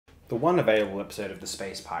The one available episode of The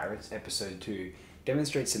Space Pirates, Episode 2,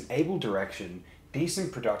 demonstrates some able direction,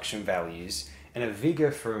 decent production values, and a vigour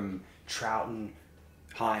from Troughton,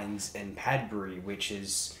 Hines, and Padbury, which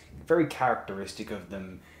is very characteristic of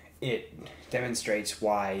them. It demonstrates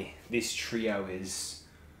why this trio is...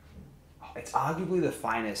 It's arguably the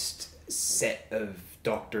finest set of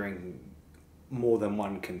doctoring more than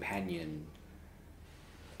one companion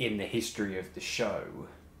in the history of the show.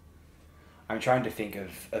 I'm trying to think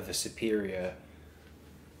of a superior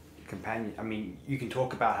companion. I mean, you can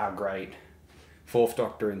talk about how great Fourth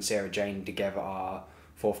Doctor and Sarah Jane together are,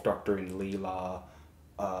 Fourth Doctor and Leela,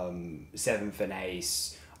 Seventh and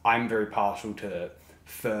Ace. I'm very partial to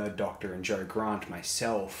Third Doctor and Joe Grant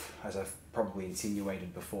myself, as I've probably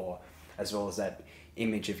insinuated before, as well as that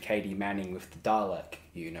image of Katie Manning with the Dalek.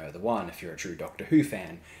 You know the one if you're a true Doctor Who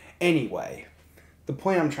fan. Anyway, the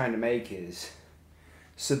point I'm trying to make is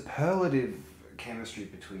superlative chemistry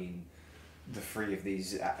between the three of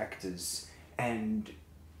these actors, and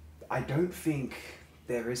I don't think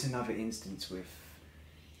there is another instance with,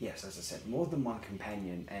 yes, as I said, more than one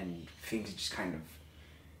companion and things are just kind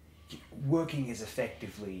of working as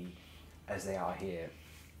effectively as they are here.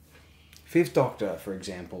 Fifth Doctor, for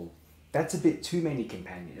example, that's a bit too many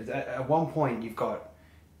companions. At one point you've got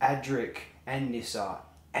Adric and Nyssa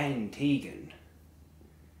and Tegan.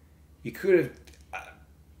 You could have...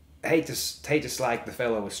 hate to slag the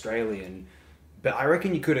fellow Australian, but I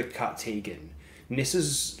reckon you could have cut Tegan.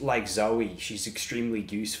 Nyssa's like Zoe. She's extremely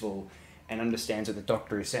useful and understands what the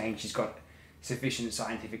Doctor is saying. She's got sufficient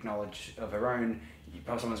scientific knowledge of her own.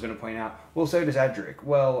 Perhaps someone's going to point out, well, so does Adric.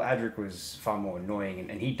 Well, Adric was far more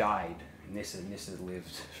annoying, and he died. Nyssa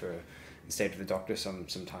lived for and stayed with the Doctor some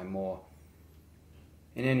time more.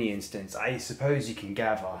 In any instance, I suppose you can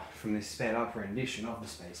gather from this sped up rendition of the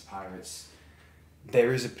Space Pirates,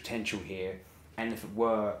 there is a potential here, and if it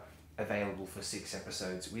were available for 6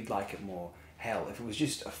 episodes, we'd like it more. Hell, if it was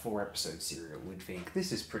just a 4-episode serial, we'd think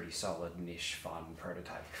this is pretty solid, niche, fun,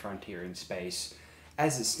 prototype frontier in space.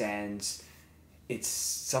 As it stands, it's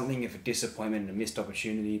something of a disappointment and a missed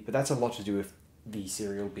opportunity, but that's a lot to do with the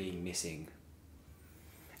serial being missing.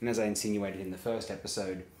 And as I insinuated in the first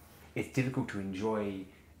episode, it's difficult to enjoy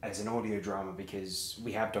as an audio drama because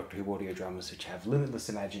we have Doctor Who audio dramas which have limitless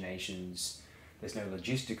imaginations. There's no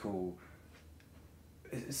logistical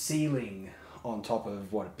ceiling on top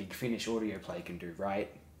of what a Big Finish audio play can do, right?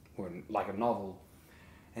 Or like a novel.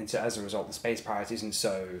 And so as a result, the Space Pirates isn't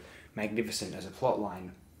so magnificent as a plotline.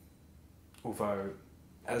 Although,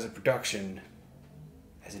 as a production,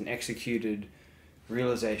 as an executed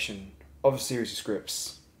realization of a series of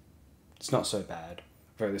scripts, it's not so bad.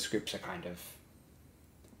 Though the scripts are kind of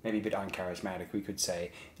maybe a bit uncharismatic, we could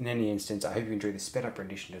say. In any instance, I hope you enjoy the sped up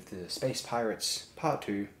rendition of the Space Pirates Part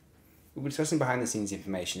 2. We'll be discussing behind the scenes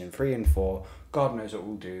information in 3 and 4. God knows what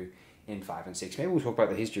we'll do in 5 and 6. Maybe we'll talk about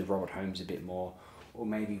the history of Robert Holmes a bit more. Or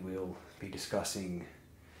maybe we'll be discussing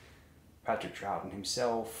Patrick Troughton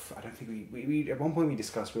himself. I don't think we at one point we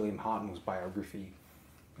discussed William Hartnell's biography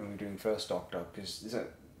when we were doing First Doctor, because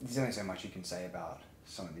there's only so much you can say about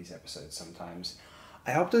some of these episodes sometimes.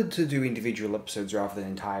 I opted to do individual episodes rather than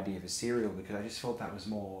entirety of a serial because I just felt that was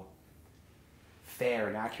more fair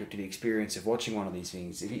and accurate to the experience of watching one of these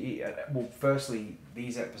things. Well, firstly,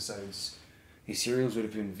 these serials would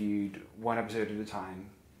have been viewed one episode at a time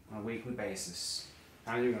on a weekly basis.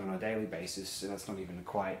 I'm doing it on a daily basis, so that's not even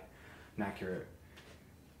quite an accurate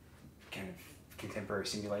kind of contemporary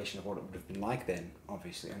simulation of what it would have been like then,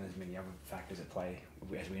 obviously, and there's many other factors at play,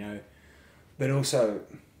 as we know. But also,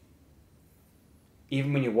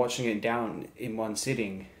 even when you're watching it down in one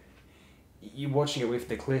sitting, you're watching it with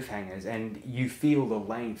the cliffhangers, and you feel the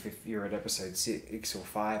length if you're at episode 6 or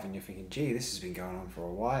 5 and you're thinking, gee, this has been going on for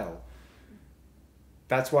a while.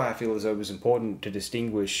 That's why I feel as though it was important to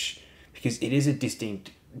distinguish, because it is a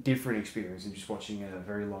distinct, different experience than just watching a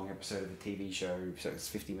very long episode of a TV show, so it's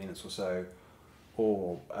 50 minutes or so,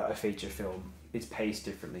 or a feature film. It's paced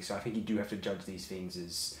differently, so I think you do have to judge these things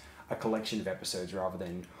as a collection of episodes rather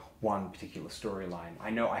than one particular storyline.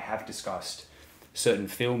 I know I have discussed certain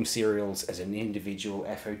film serials as an individual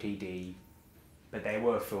FOTD, but they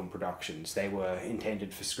were film productions. They were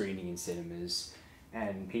intended for screening in cinemas,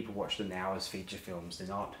 and people watch them now as feature films. They're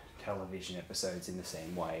not television episodes in the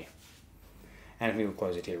same way. And I think we'll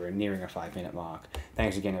close it here. We're nearing a 5-minute mark.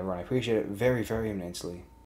 Thanks again, everyone. I appreciate it very, very immensely.